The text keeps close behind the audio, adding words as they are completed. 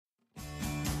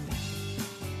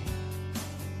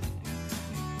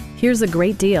Here's a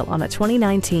great deal on a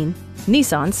 2019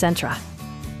 Nissan Sentra.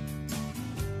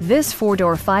 This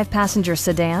four-door, five-passenger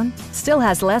sedan still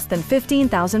has less than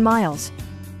 15,000 miles.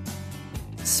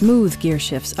 Smooth gear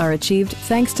shifts are achieved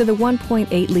thanks to the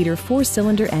 1.8-liter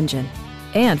four-cylinder engine.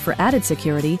 And for added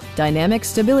security, dynamic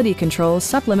stability control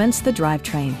supplements the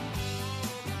drivetrain.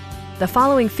 The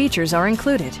following features are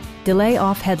included: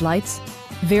 delay-off headlights,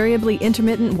 variably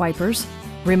intermittent wipers,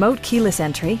 remote keyless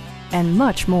entry, and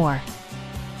much more.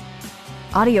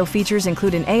 Audio features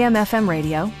include an AM/FM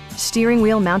radio, steering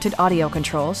wheel mounted audio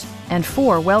controls, and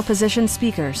 4 well-positioned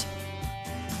speakers.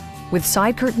 With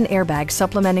side curtain airbags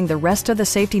supplementing the rest of the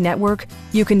safety network,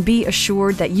 you can be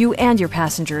assured that you and your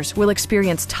passengers will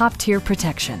experience top-tier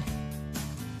protection.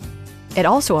 It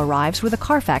also arrives with a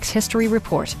Carfax history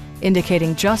report,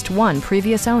 indicating just one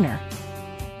previous owner.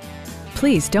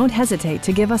 Please don't hesitate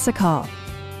to give us a call.